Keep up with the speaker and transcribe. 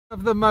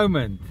Of the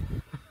moment.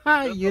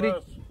 Hi, Jurie.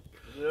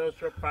 Here's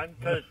your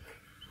pancake.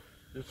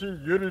 You see,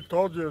 Jurie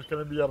told you it's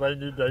going to be a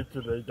rainy day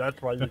today.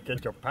 That's why you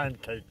get your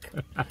pancake.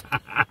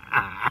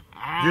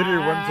 Jurie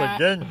wins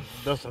again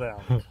this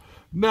round.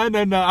 No.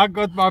 I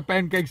got my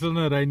pancakes on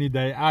a rainy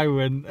day. I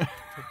win.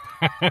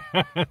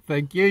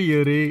 Thank you,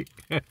 Jurie.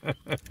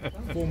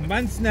 For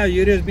months now,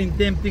 Jurie has been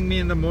tempting me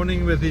in the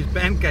morning with his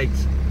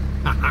pancakes.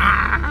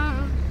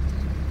 I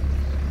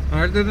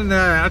didn't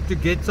know how to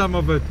get some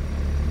of it.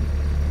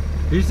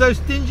 He's so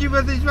stingy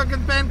with his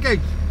fucking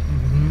pancakes.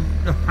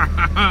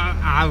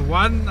 I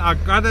won. I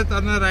got it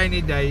on a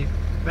rainy day.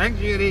 Thanks,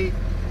 Jurie.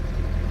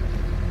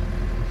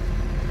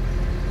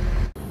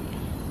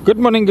 Good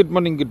morning.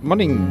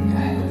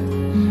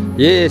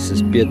 Yes,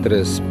 it's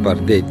Petrus,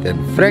 Pardette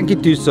and Frankie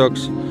Two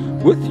Socks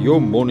with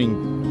your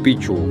morning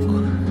beach walk.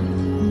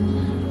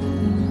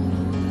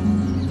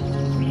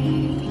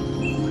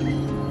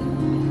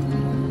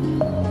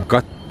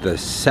 Got the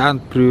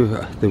soundproof,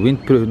 the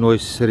windproof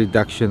noise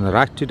reduction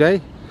right today,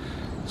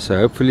 so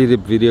hopefully the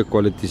video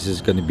quality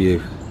is going to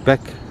be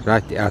back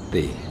right out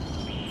there.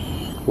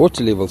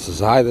 Water levels is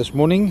high this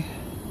morning.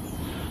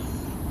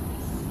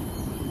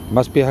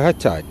 Must be high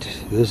tide.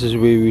 This is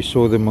where we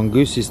saw the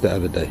mongooses the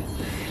other day.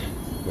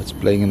 What's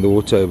playing in the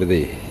water over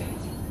there?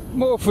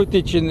 More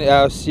footage in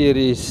our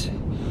series,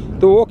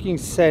 the walking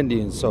sand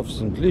dunes of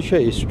St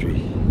Lucia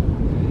Estuary.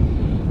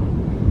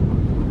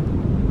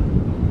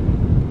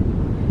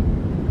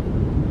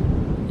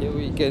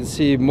 You can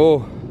see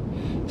more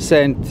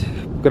sand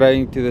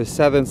growing to the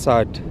southern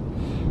side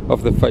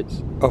of the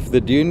face of the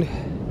dune.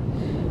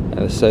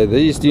 So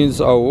these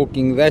dunes are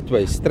walking that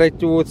way, straight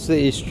towards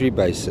the estuary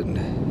basin.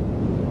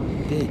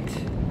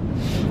 Dead.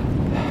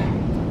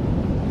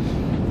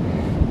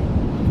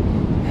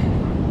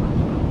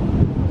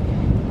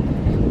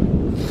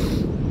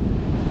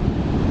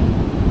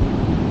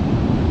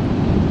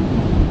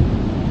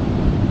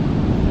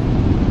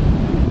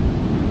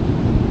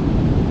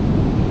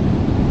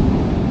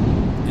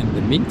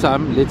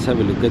 Meantime, let's have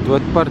a look at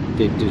what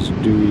Pardette is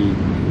doing.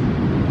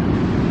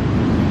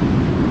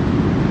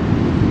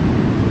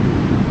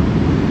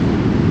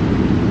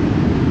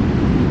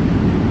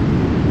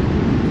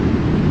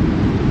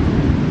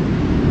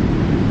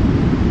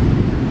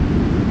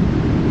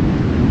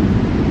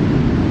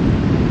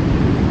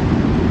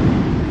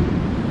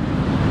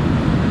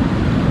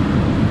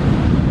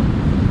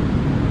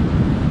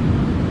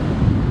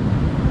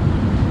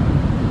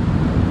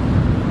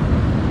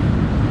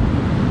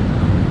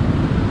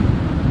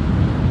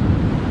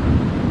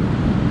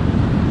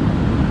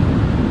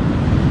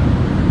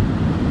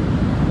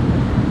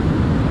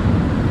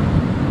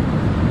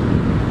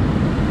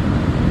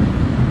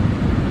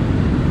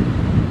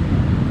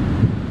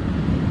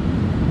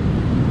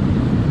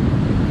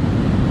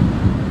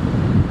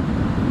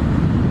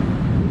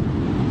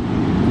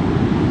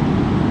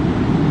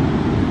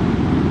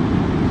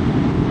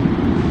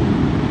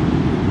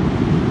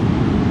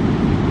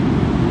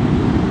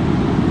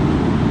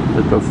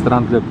 Little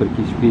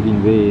strandlopertjies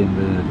feeding there in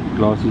the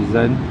glassy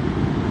zone.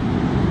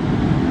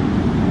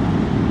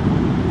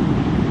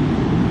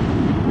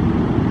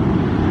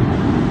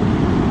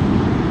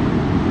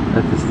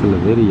 That is still a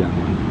very young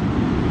one.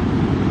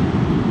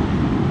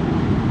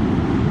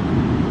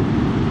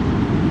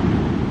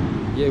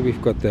 Here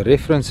we've got the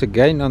reference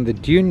again on the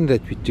dune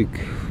that we took.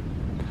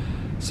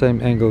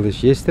 Same angle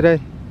as yesterday.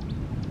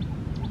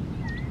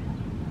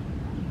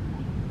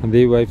 And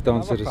there wave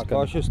dancer is coming.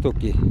 Waar's jou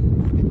stokkie?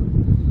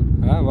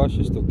 Waar's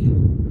jou stokkie?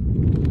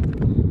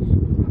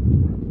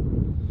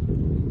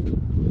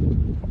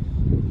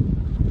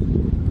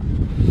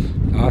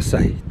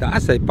 Daar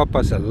is hy,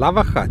 papa se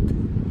lawagat.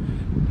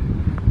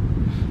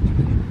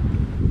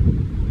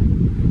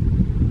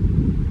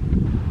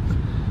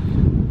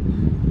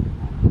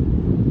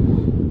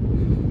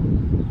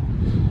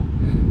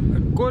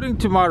 According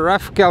to my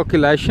rough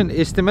calculation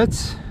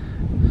estimates,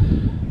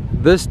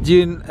 this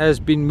dune has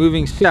been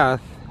moving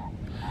south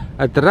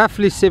at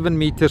roughly 7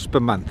 meters per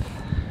month.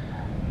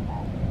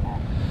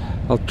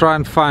 I'll try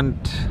and find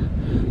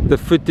the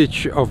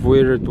footage of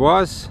where it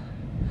was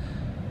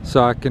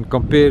so I can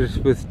compare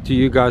it to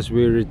you guys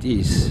where it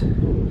is.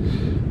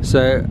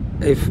 So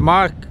if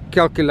my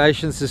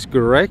calculations is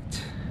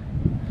correct,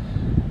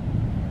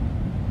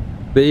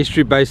 the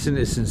estuary basin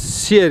is in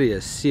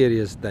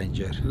serious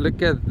danger.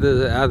 Look at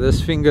how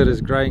this finger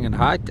is growing in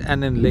height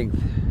and in length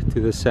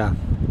to the south.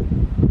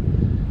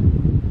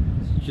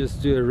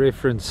 Just do a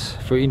reference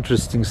for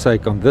interesting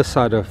sake on this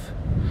side of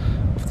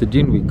the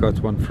dune. We got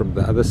one from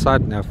the other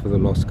side now for the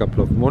last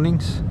couple of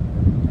mornings.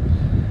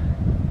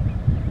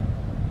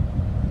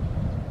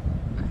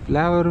 A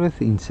flower with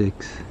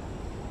insects.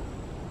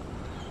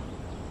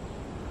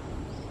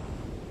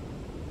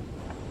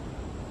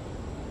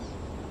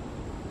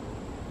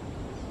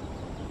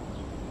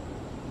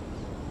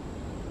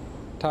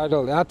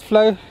 Tidal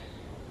outflow.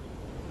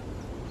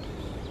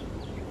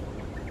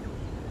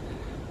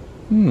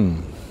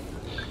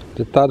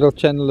 The tidal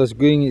channel is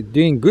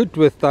doing good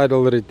with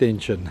tidal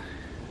retention.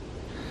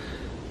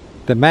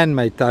 The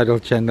man-made tidal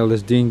channel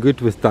is doing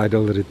good with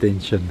tidal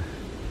retention.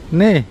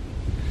 Nee.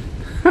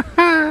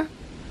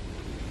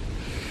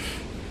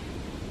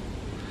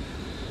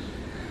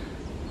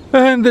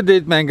 And the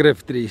dead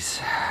mangrove trees.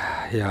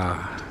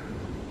 Yeah.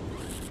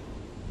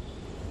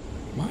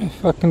 My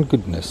fucking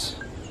goodness.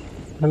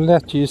 I'm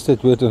allowed to use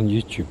that word on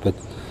YouTube, but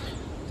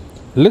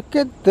look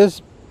at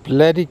this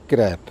bloody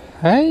crap,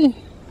 hey?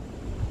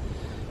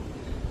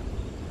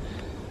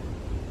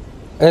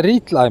 A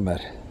reed climber.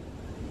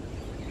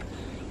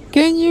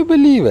 Can you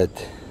believe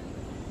it?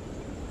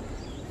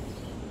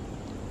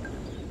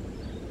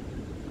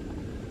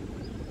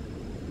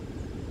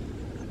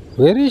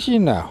 Where is you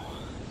now?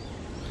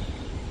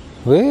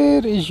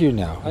 Where is you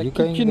now? You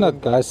kid you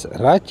not, guys.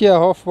 Right here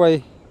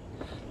halfway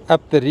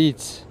up the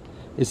reeds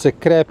is a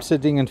crab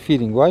sitting and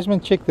feeding.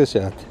 Wiseman, check this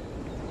out.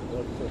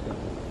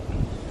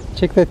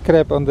 Check that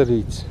crab on the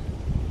reeds.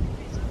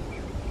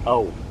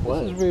 Oh,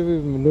 what? This is where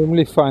we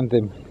normally find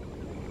them.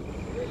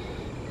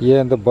 Here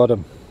in the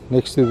bottom,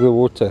 next to the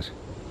water.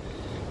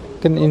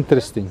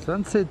 Interesting.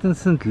 Sunset in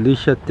St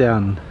Lucia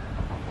town.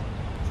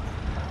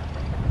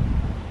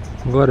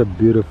 What a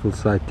beautiful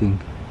sighting.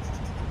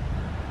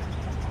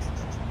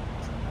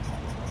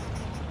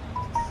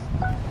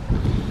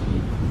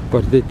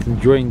 Pardette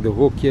enjoying the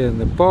walk here in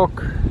the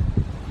park.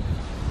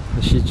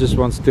 She just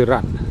wants to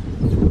run.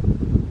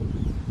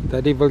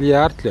 Daddy, wil jy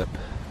hardloop?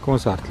 Kom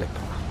ons hardloop.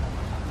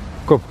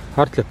 Kom,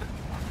 hardloop.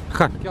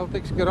 Gaan.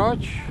 Pancakes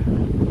garage.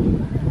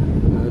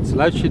 It's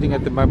load shedding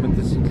at the moment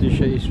in St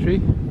Lucia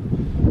Estuary.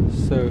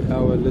 So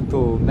our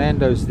little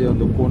Nando's there on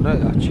the corner,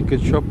 our chicken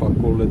shop, I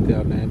call it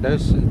our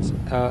Nando's. It's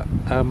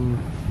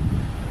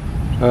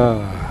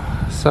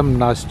some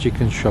nice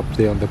chicken shop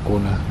there on the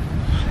corner.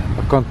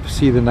 I can't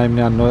see the name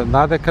now,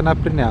 neither can I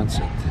pronounce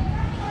it.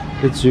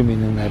 Let's zoom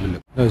in and have a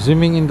look. No,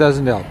 zooming in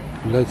doesn't help.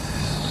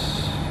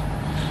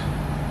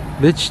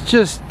 Let's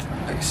just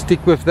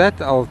stick with that.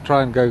 I'll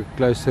try and go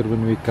closer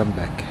when we come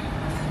back.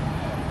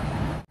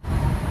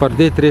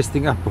 Pardette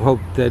resting up while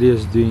Daddy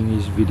is doing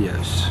his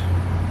videos.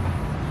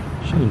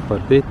 Shame,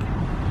 Pardette.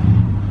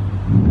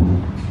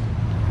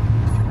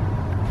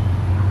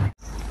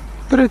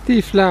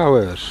 Pretty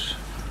flowers.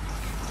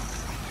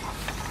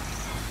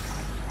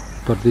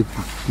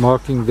 Pardette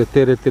marking the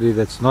territory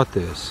that's not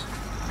hers.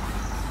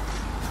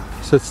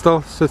 Sit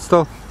still, sit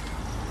still.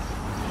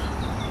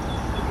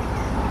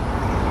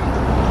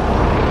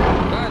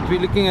 Right, we're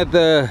looking at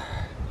the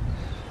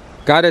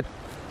guided,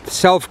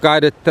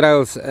 self-guided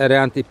trails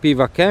around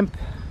Epiva camp,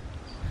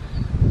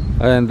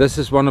 and this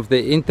is one of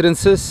the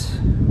entrances.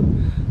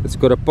 It's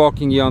got a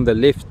parking here on the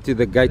left to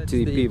the gate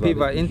to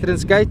Epiva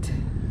entrance gate.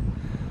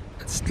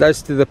 It's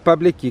close to the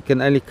public. You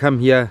can only come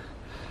here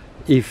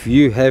if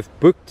you have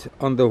booked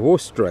on the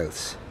horse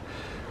trails.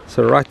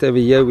 So right over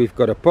here we've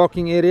got a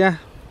parking area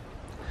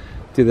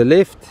to the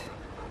left,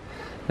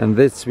 and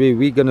that's where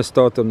we're going to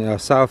start on our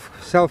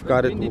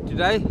self-guided walk.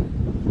 Today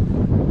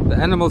the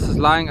animals is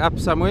lying up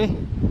somewhere.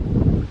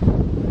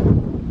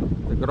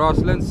 The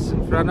grasslands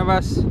in front of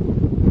us,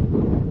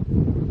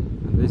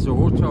 and there's a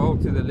water hole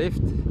to the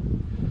left.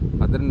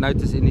 I didn't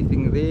notice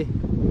anything there.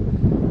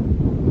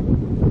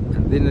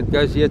 And then it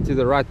goes here to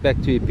the right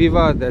back to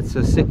Epiva. That's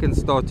a second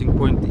starting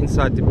point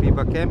inside the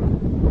Epiva camp.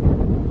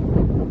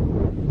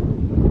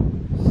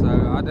 So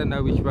I don't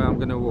know which way I'm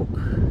going to walk.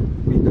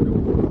 We're going to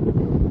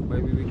walk.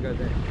 Maybe we go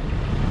there.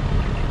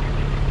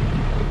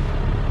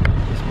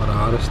 Dis maar 'n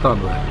harde staan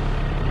hoor.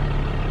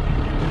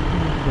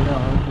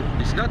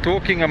 He's not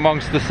walking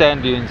amongst the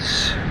sand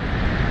dunes.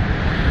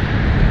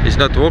 He's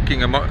not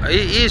walking among.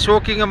 He is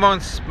walking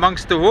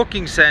amongst the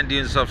walking sand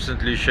dunes of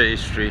St Lucia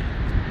Estuary.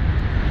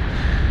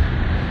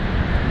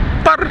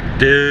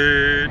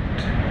 Pardette!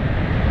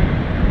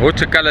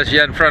 Watercolors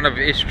here in front of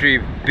Estuary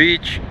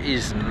Beach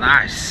is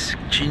nice,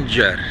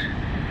 ginger.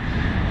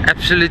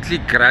 Absolutely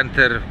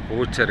grunter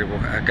water,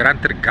 a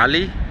grunter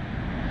gully.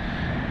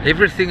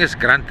 Everything is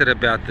grunter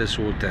about this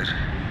water,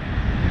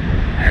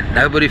 and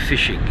nobody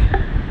fishing.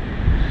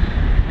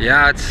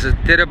 Yeah, it's a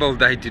terrible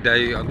day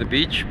today on the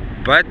beach,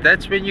 but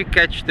that's when you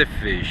catch the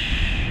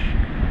fish.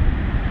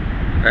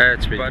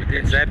 That's when you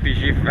catch happy.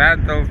 She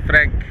found old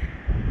Frank.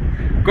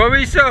 Kom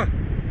hier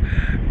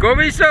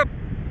so,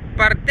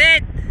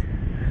 Pardette.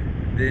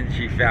 Then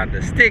she found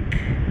a stick.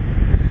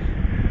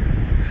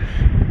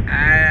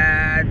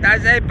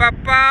 That's a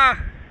papa.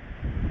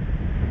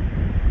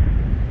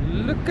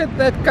 Look at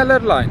that color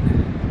line.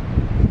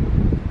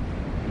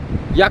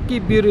 Yucky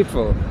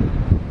beautiful.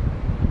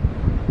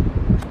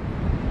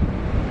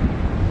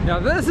 Now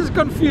this is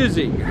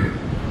confusing.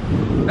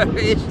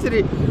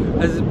 Estuary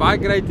is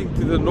migrating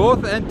to the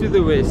north and to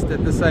the west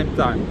at the same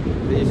time,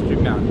 the Estuary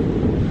Mountain.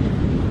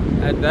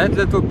 And that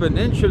little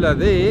peninsula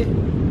there,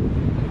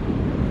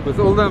 with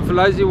all the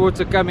Mfolozi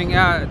water coming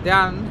out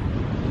down,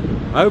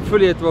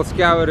 hopefully it will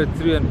scour it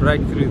through and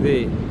break through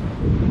there.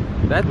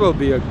 That will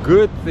be a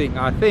good thing,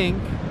 I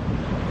think,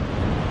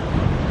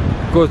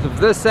 because if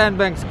the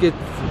sandbanks get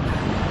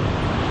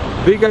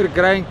bigger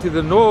growing to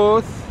the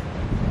north,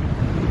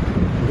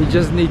 we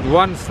just need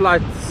one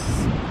slight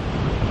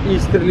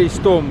easterly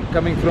storm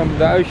coming from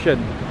the ocean,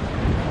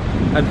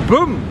 and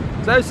boom,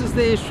 closes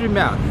the estuary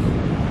mouth.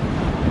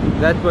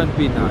 That won't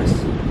be nice.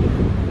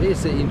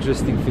 There's an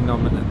interesting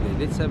phenomenon there.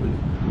 Let's have a look.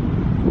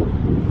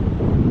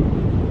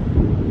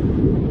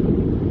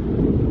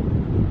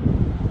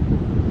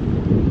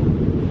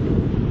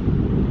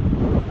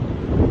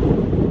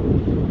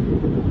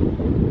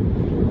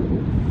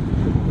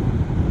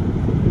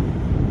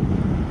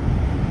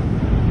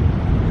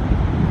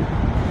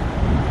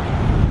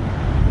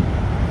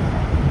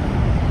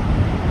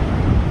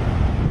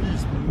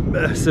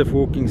 Massive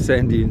walking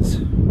sand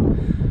dunes,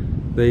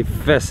 they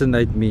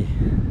fascinate me.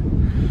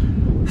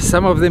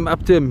 Some of them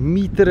up to 1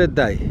 meter a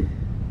day,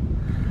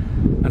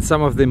 and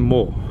some of them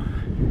more.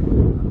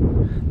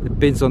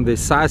 Depends on their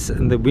size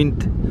and the wind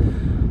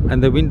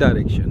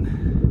direction.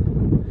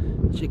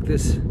 Check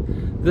this.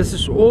 This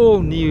is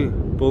all new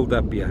build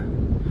up here,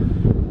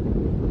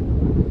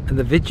 and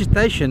the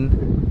vegetation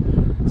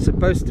is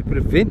supposed to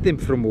prevent them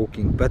from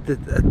walking, but it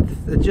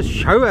just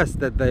show us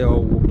that they are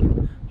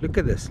walking. Look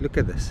at this. Look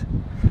at this.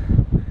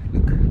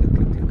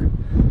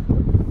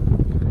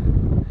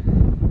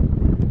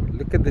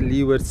 Look at the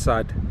leeward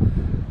side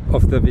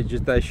of the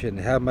vegetation,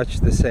 how much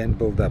the sand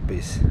build-up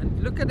is.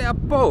 And look at our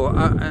pole,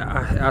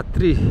 our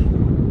tree.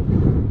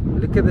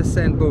 Look at the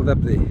sand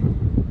build-up there.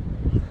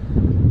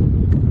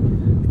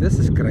 This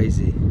is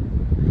crazy.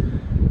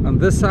 On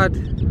this side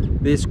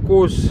there's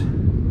coarse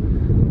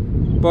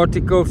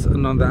particles,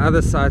 and on the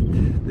other side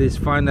there's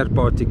finer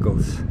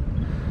particles.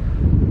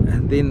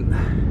 And then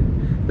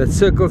the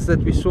circles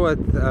that we saw at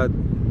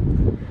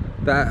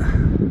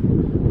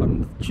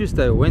on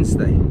Tuesday or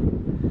Wednesday.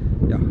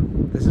 Yeah,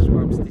 this is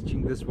why I'm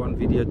stitching this one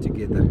video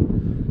together,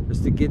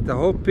 is to get the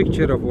whole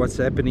picture of what's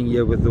happening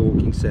here with the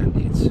walking sand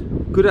dunes.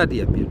 Good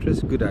idea,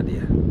 Beatrice, good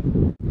idea.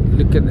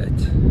 Look at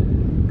that.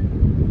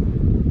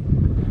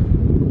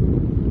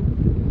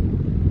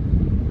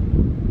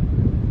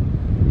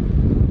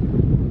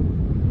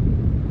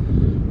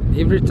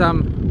 Every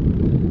time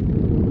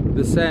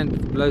the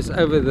sand blows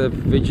over the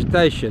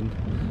vegetation,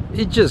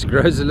 it just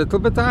grows a little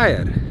bit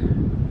higher,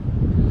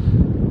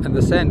 and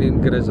the sand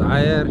dune grows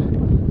higher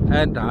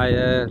and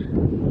higher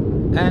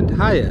and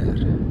higher.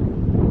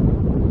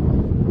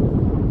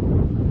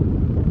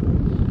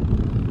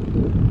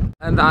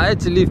 And I had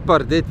to leave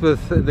Pardette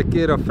with the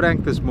care of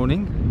Frank this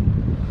morning,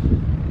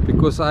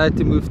 because I had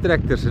to move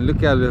tractors, and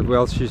look how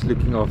well she's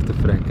looking after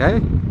Frank, eh?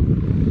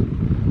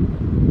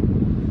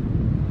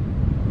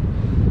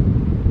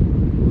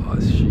 Oh,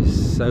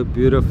 she's so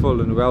beautiful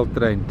and well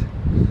trained.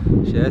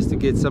 She has to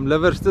get some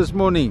livers this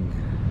morning.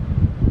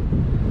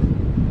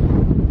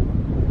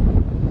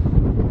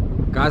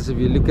 Guys, if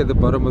you look at the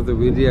bottom of the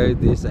video,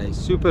 there's a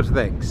super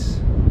thanks.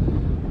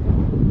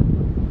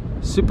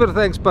 Super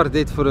thanks,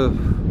 Pardette, for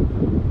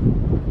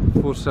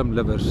some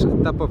livers,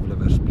 a tub of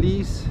livers,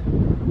 please.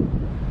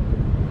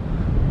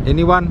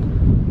 Anyone?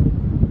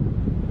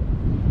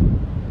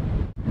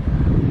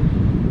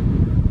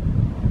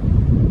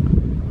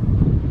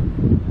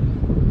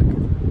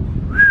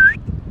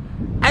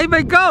 Hey,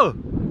 my go!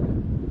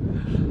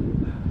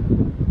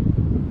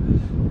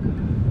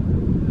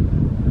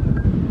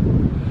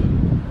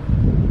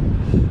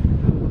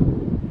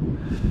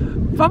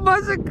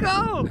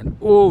 And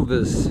all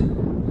this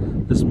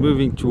is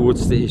moving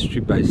towards the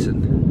estuary basin.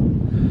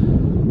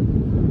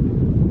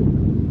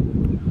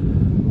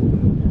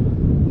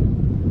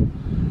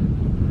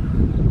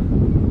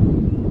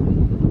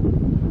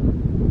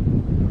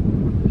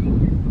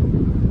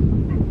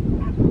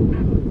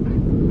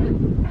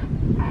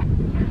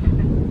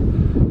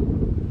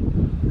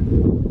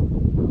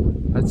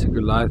 That's a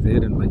Goliath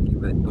there and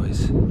making that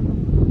noise.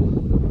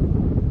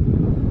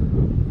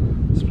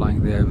 It's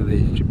flying there over the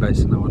estuary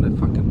basin. I want to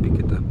fucking pick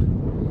it up.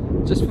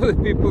 Just for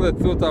the people that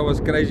thought I was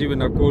crazy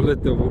when I called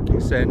it the walking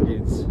sand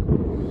dunes.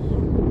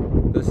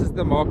 This is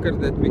the marker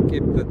that we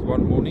kept that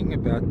one morning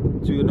about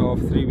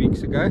 2.5, 3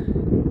 weeks ago.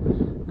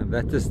 And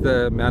that is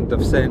the amount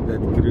of sand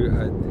that grew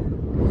out.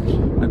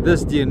 And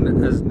this dune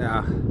is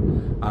now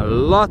a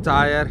lot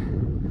higher,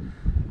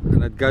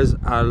 and it goes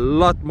a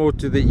lot more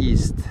to the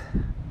east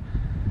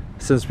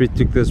since we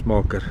took this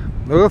marker.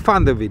 We'll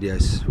find the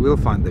videos. We'll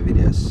find the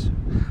videos.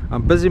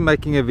 I'm busy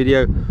making a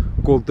video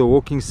called the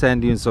walking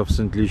sand dunes of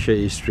St Lucia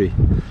Estuary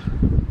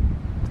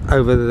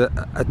over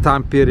a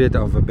time period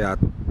of about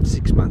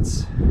 6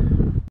 months.